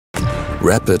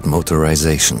rapid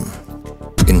motorization,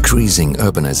 increasing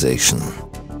urbanization,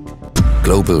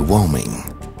 global warming,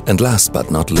 and last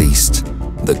but not least,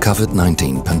 the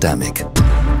COVID-19 pandemic.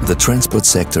 The transport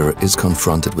sector is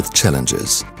confronted with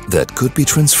challenges that could be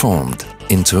transformed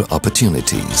into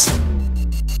opportunities.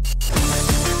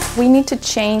 We need to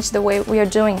change the way we are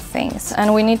doing things,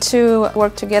 and we need to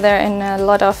work together in a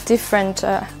lot of different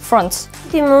fronts.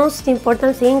 The most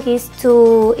important thing is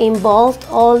to involve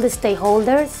all the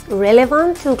stakeholders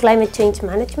relevant to climate change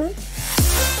management.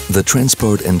 The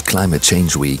Transport and Climate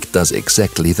Change Week does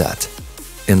exactly that.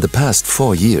 In the past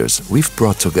 4 years, we've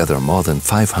brought together more than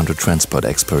 500 transport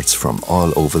experts from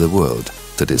all over the world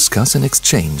to discuss and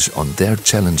exchange on their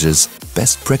challenges,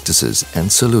 best practices and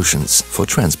solutions for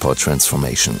transport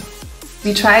transformation.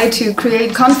 We try to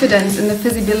create confidence in the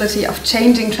feasibility of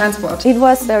changing transport. It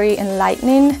was very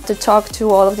enlightening to talk to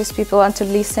all of these people and to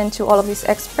listen to all of these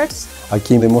experts.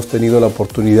 Aquí hemos tenido la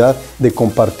oportunidad de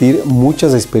compartir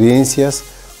muchas experiencias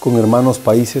con hermanos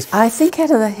países. I think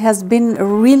it has been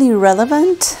really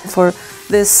relevant for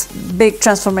this big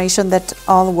transformation that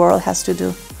all the world has to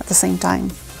do at the same time.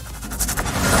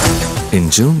 In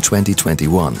June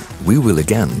 2021, we will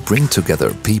again bring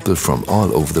together people from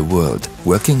all over the world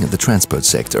working in the transport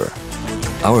sector.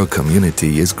 Our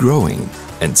community is growing,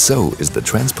 and so is the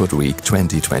Transport Week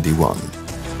 2021.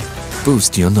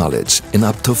 Boost your knowledge in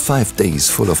up to 5 days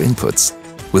full of inputs,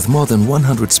 with more than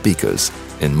 100 speakers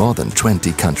in more than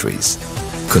 20 countries.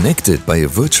 Connected by a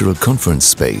virtual conference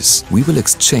space, we will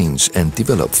exchange and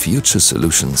develop future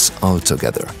solutions all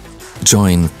together.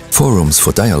 Join forums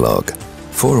for dialogue,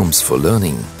 forums for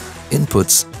learning,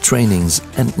 inputs, trainings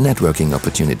and networking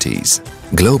opportunities,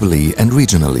 globally and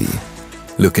regionally.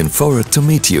 Looking forward to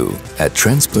meet you at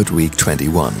Transport Week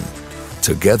 21.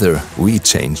 Together we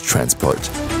change transport.